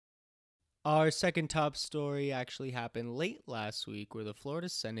Our second top story actually happened late last week, where the Florida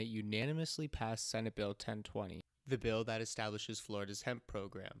Senate unanimously passed Senate Bill 1020, the bill that establishes Florida's hemp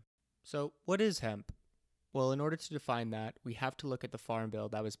program. So, what is hemp? Well, in order to define that, we have to look at the Farm Bill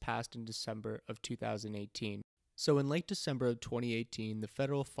that was passed in December of 2018. So, in late December of 2018, the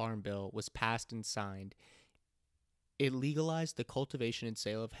federal Farm Bill was passed and signed. It legalized the cultivation and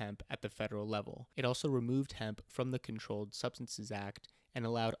sale of hemp at the federal level. It also removed hemp from the Controlled Substances Act and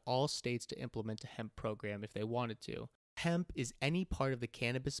allowed all states to implement a hemp program if they wanted to. Hemp is any part of the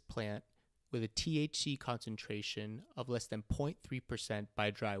cannabis plant with a THC concentration of less than 0.3% by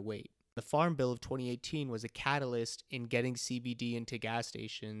dry weight. The Farm Bill of 2018 was a catalyst in getting CBD into gas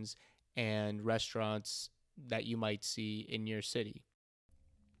stations and restaurants that you might see in your city.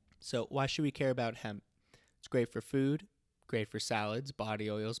 So, why should we care about hemp? It's great for food, great for salads,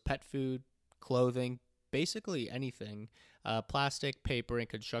 body oils, pet food, clothing, basically anything. Plastic, paper, and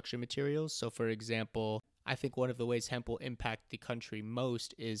construction materials. So, for example, I think one of the ways hemp will impact the country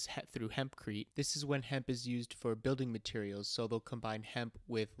most is through hempcrete. This is when hemp is used for building materials, so they'll combine hemp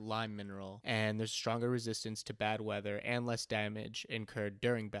with lime mineral, and there's stronger resistance to bad weather and less damage incurred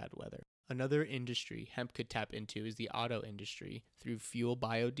during bad weather. Another industry hemp could tap into is the auto industry through fuel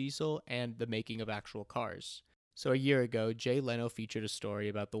biodiesel and the making of actual cars. So a year ago, Jay Leno featured a story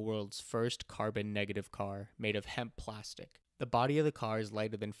about the world's first carbon negative car made of hemp plastic. The body of the car is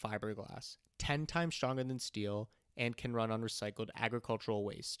lighter than fiberglass, 10 times stronger than steel, and can run on recycled agricultural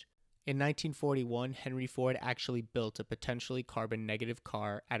waste. In 1941, Henry Ford actually built a potentially carbon negative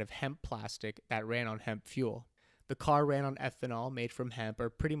car out of hemp plastic that ran on hemp fuel. The car ran on ethanol made from hemp or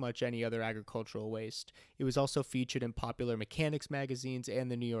pretty much any other agricultural waste. It was also featured in popular mechanics magazines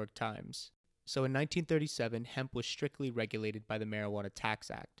and the New York Times. So in 1937, hemp was strictly regulated by the Marijuana Tax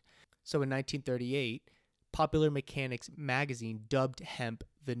Act. So in 1938, Popular Mechanics magazine dubbed hemp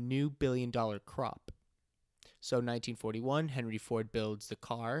the new billion-dollar crop. So in 1941, Henry Ford builds the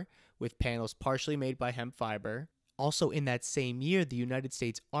car with panels partially made by hemp fiber. Also in that same year, the United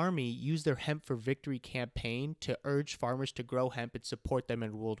States Army used their Hemp for Victory campaign to urge farmers to grow hemp and support them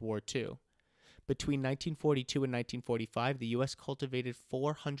in World War II. Between 1942 and 1945, the U.S. cultivated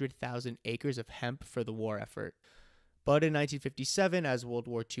 400,000 acres of hemp for the war effort. But in 1957, as World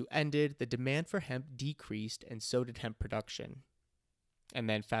War II ended, the demand for hemp decreased and so did hemp production. And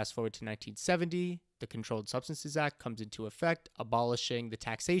then fast forward to 1970, the Controlled Substances Act comes into effect, abolishing the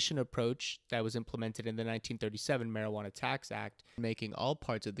taxation approach that was implemented in the 1937 Marijuana Tax Act, making all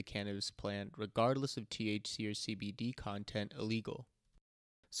parts of the cannabis plant, regardless of THC or CBD content, illegal.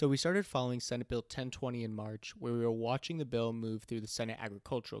 So we started following Senate Bill 1020 in March, where we were watching the bill move through the Senate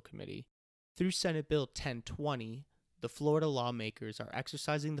Agricultural Committee. Through Senate Bill 1020, the Florida lawmakers are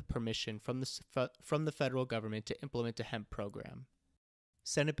exercising the permission from the federal government to implement a hemp program.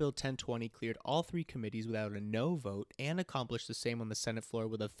 Senate Bill 1020 cleared all three committees without a no vote and accomplished the same on the Senate floor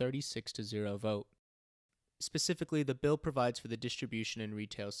with a 36-0 vote. Specifically, the bill provides for the distribution and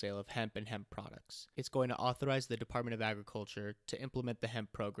retail sale of hemp and hemp products. It's going to authorize the Department of Agriculture to implement the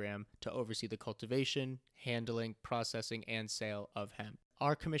hemp program to oversee the cultivation, handling, processing, and sale of hemp.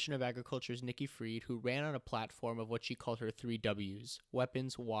 Our Commissioner of Agriculture is Nikki Fried, who ran on a platform of what she called her 3 Ws: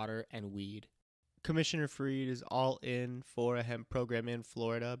 weapons, water, and weed. Commissioner Fried is all in for a hemp program in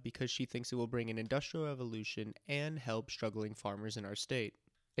Florida because she thinks it will bring an industrial revolution and help struggling farmers in our state.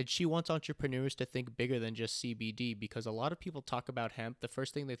 And she wants entrepreneurs to think bigger than just CBD, because a lot of people talk about hemp. The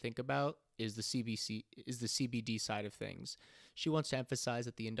first thing they think about is the CBD side of things. She wants to emphasize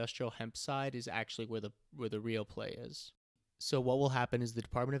that the industrial hemp side is actually where the real play is. So what will happen is the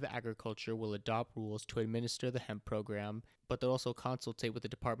Department of Agriculture will adopt rules to administer the hemp program, but they'll also consultate with the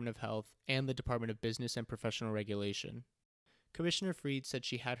Department of Health and the Department of Business and Professional Regulation. Commissioner Fried said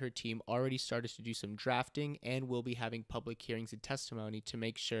she had her team already started to do some drafting and will be having public hearings and testimony to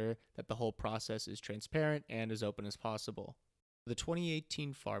make sure that the whole process is transparent and as open as possible. The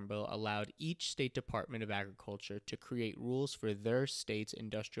 2018 Farm Bill allowed each state Department of Agriculture to create rules for their state's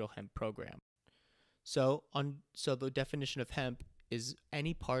industrial hemp program. So the definition of hemp is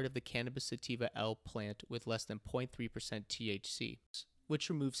any part of the cannabis sativa L plant with less than 0.3% THC, which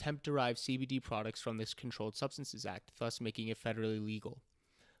removes hemp-derived CBD products from this Controlled Substances Act, thus making it federally legal.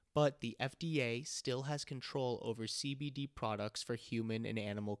 But the FDA still has control over CBD products for human and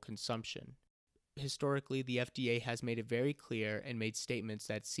animal consumption. Historically, the FDA has made it very clear and made statements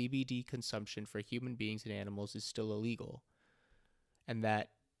that CBD consumption for human beings and animals is still illegal, and that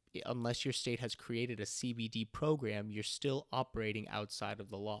unless your state has created a CBD program, you're still operating outside of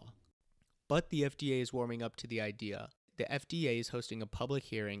the law. But the FDA is warming up to the idea. The FDA is hosting a public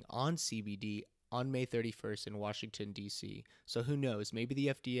hearing on CBD on May 31st in Washington, D.C. So who knows, maybe the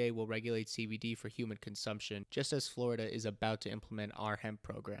FDA will regulate CBD for human consumption, just as Florida is about to implement our hemp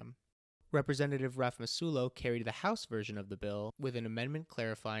program. Representative Raf Masulo carried the House version of the bill with an amendment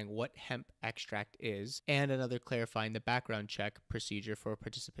clarifying what hemp extract is and another clarifying the background check procedure for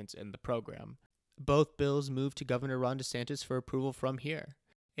participants in the program. Both bills moved to Governor Ron DeSantis for approval from here.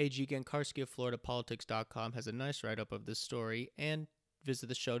 A.G. Gankarski of FloridaPolitics.com has a nice write-up of this story, and visit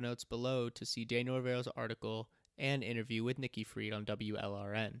the show notes below to see Daniel Rivera's article and interview with Nikki Fried on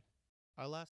WLRN. Our last